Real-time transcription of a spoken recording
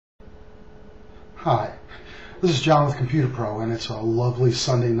Hi, this is John with Computer Pro, and it's a lovely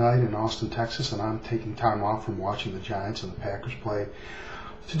Sunday night in Austin, Texas, and I'm taking time off from watching the Giants and the Packers play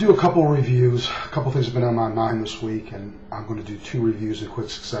to do a couple of reviews. A couple things have been on my mind this week, and I'm going to do 2 reviews in quick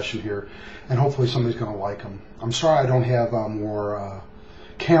succession here, and hopefully somebody's going to like them. I'm sorry I don't have more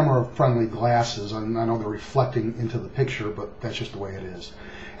camera-friendly glasses. I know they're reflecting into the picture, but that's just the way it is.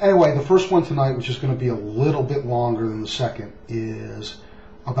 Anyway, the first one tonight, which is going to be a little bit longer than the second, is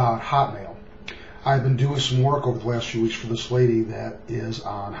about Hotmail. I've been doing some work over the last few weeks for this lady that is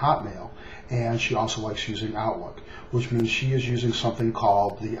on Hotmail, and she also likes using Outlook, which means she is using something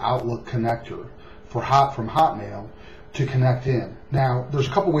called the Outlook connector from Hotmail to connect in. Now, there's a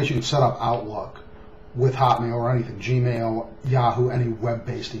couple ways you can set up Outlook with Hotmail or anything, Gmail, Yahoo, any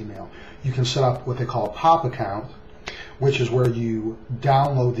web-based email. You can set up what they call a pop account, which is where you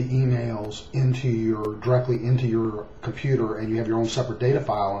download the emails directly into your computer, and you have your own separate data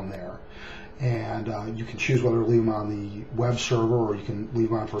file in there. And you can choose whether to leave them on the web server, or you can leave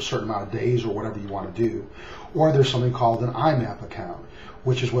them on for a certain amount of days, or whatever you want to do. Or there's something called an IMAP account,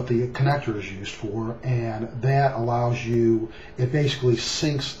 which is what the connector is used for, and that allows you, it basically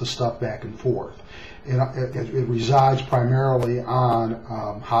syncs the stuff back and forth. It resides primarily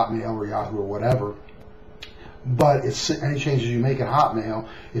on Hotmail or Yahoo or whatever, but any changes you make in Hotmail,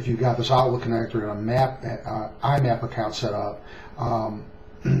 if you've got this Outlook connector and a IMAP account set up,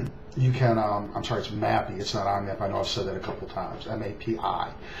 you can, I'm sorry, it's MAPI, it's not IMAP, I know I've said that a couple times,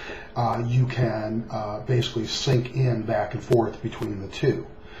 M-A-P-I. You can basically sync in back and forth between the two.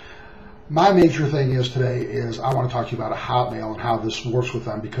 My major thing today is I want to talk to you about Hotmail and how this works with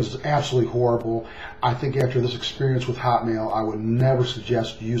them, because it's absolutely horrible. I think after this experience with Hotmail, I would never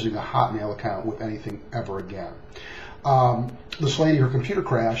suggest using a Hotmail account with anything ever again. This lady, her computer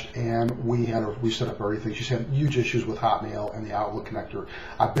crashed, and we set up everything. She's had huge issues with Hotmail and the Outlook connector.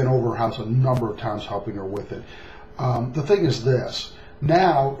 I've been over her house a number of times helping her with it. The thing is this.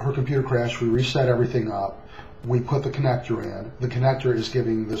 Now her computer crashed. We reset everything up. We put the connector in. The connector is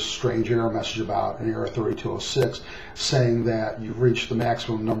giving this strange error message about an error 3206, saying that you've reached the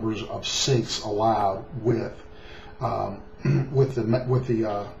maximum numbers of syncs allowed with the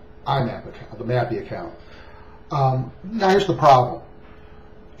IMAP account, the MAPI account. Now here's the problem.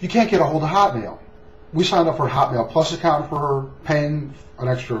 You can't get a hold of Hotmail. We signed up for a Hotmail Plus account for her, paying an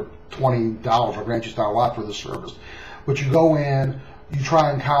extra $20. I grant you it's not a lot for this service. But you go in, you try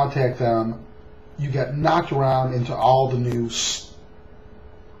and contact them, you get knocked around into all the new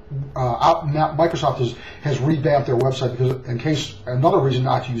Microsoft has revamped their website, because in case, another reason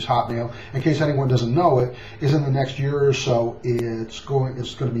not to use Hotmail, in case anyone doesn't know it, is in the next year or so it's going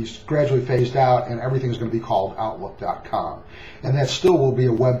to be gradually phased out, and everything is going to be called Outlook.com, and that still will be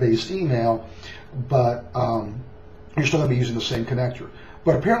a web-based email, but you're still going to be using the same connector.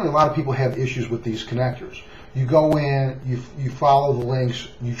 But apparently a lot of people have issues with these connectors. You go in, you follow the links,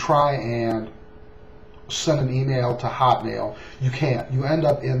 you try and send an email to Hotmail. You can't. You end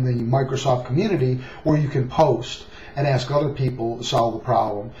up in the Microsoft community where you can post and ask other people to solve the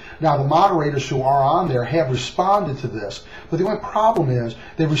problem. Now, the moderators who are on there have responded to this, but the only problem is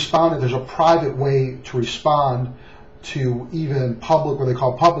they've responded. There's a private way to respond to even public, what they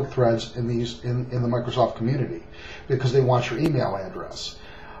call public threads in the Microsoft community, because they want your email address.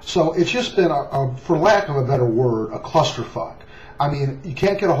 So it's just been, for lack of a better word, a clusterfuck. I mean, you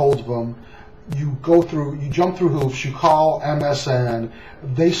can't get a hold of them. You jump through hoops, you call MSN,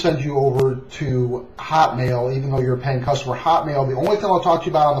 they send you over to Hotmail, even though you're a paying customer. Hotmail, the only thing I'll talk to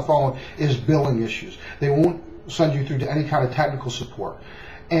you about on the phone is billing issues. They won't send you through to any kind of technical support.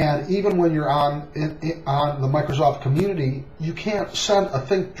 And even when you're on the Microsoft community, you can't send a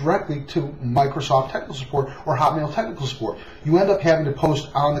thing directly to Microsoft technical support or Hotmail technical support. You end up having to post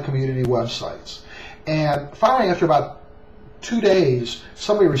on the community websites. And finally, after about 2 days,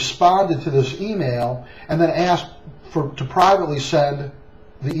 somebody responded to this email and then asked to privately send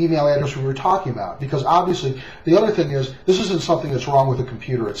the email address we were talking about. Because obviously, the other thing is, this isn't something that's wrong with the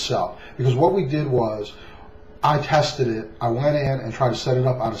computer itself. Because what we did was, I tested it, I went in and tried to set it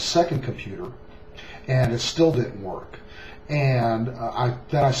up on a second computer, and it still didn't work. And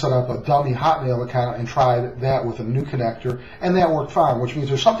then I set up a dummy Hotmail account and tried that with a new connector, and that worked fine, which means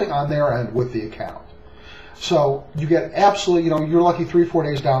there's something on their end with the account. So you get absolutely, you're lucky 3 or 4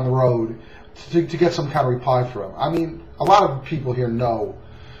 days down the road to get some kind of reply from them. I mean, a lot of people here know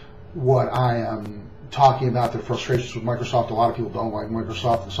what I am talking about, their frustrations with Microsoft. A lot of people don't like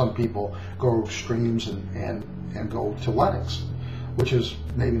Microsoft, and some people go extremes and go to Linux, which is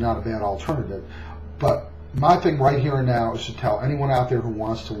maybe not a bad alternative. But my thing right here and now is to tell anyone out there who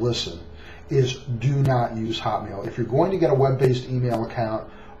wants to listen is do not use Hotmail. If you're going to get a web-based email account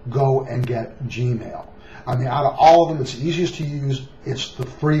go and get Gmail. I mean, out of all of them, it's the easiest to use. It's the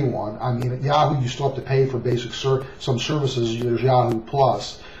free one. I mean, at Yahoo, you still have to pay for basic some services. There's Yahoo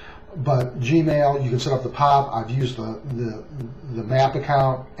Plus. But Gmail, you can set up the POP. I've used the Map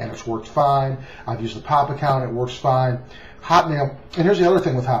account, and it's worked fine. I've used the POP account, it works fine. Hotmail, and here's the other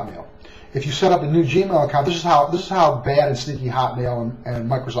thing with Hotmail. If you set up a new Gmail account, this is how bad and sneaky Hotmail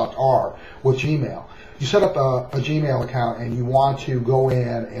and Microsoft are with Gmail. You set up a Gmail account, and you want to go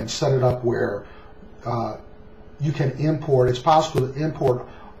in and set it up where you can import. It's possible to import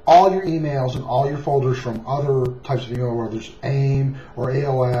all your emails and all your folders from other types of email, whether it's AIM or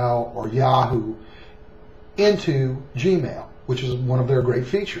AOL or Yahoo, into Gmail, which is one of their great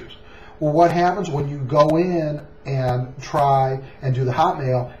features. Well, what happens when you go in and try and do the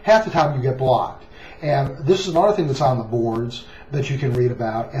Hotmail? Half the time you get blocked. And this is another thing that's on the boards that you can read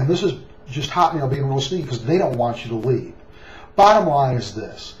about, and this is just Hotmail being real sneaky because they don't want you to leave. Bottom line is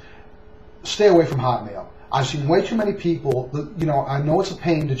this: stay away from Hotmail. I've seen way too many people that, I know it's a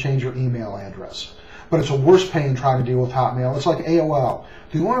pain to change your email address, but it's a worse pain trying to deal with Hotmail. It's like AOL.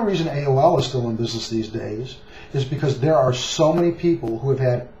 The only reason AOL is still in business these days is because there are so many people who have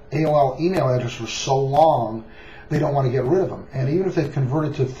had AOL email addresses for so long, they don't want to get rid of them. And even if they've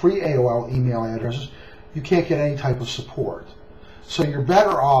converted to free AOL email addresses, you can't get any type of support. So you're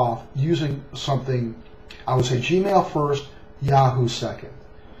better off using something, I would say Gmail first, Yahoo second.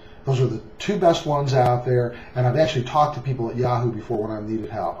 Those are the two best ones out there, and I've actually talked to people at Yahoo before when I needed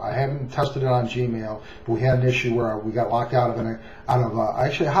help. I haven't tested it on Gmail, but we had an issue where we got locked out of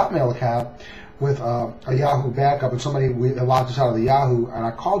actually a Hotmail account with a Yahoo backup, and somebody locked us out of the Yahoo, and I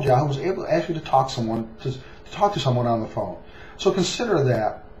called Yahoo and was able actually to talk to someone on the phone. So consider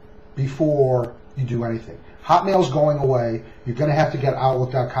that before you do anything. Hotmail's going away. You're going to have to get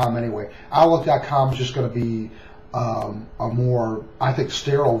Outlook.com anyway. Outlook.com is just going to be a more, I think,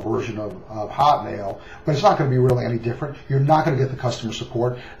 sterile version of Hotmail, but it's not going to be really any different. You're not going to get the customer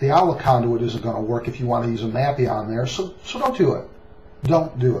support. The Outlook conduit isn't going to work if you want to use a Mappy on there, so don't do it.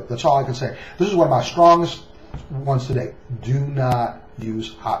 Don't do it. That's all I can say. This is one of my strongest ones today. Do not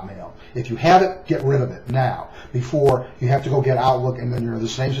use Hotmail. If you have it, get rid of it now, before you have to go get Outlook and then you're in the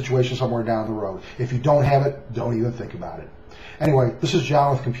same situation somewhere down the road. If you don't have it, don't even think about it. Anyway, this is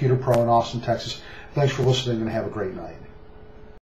John with Computer Pro in Austin, Texas. Thanks for listening, and have a great night.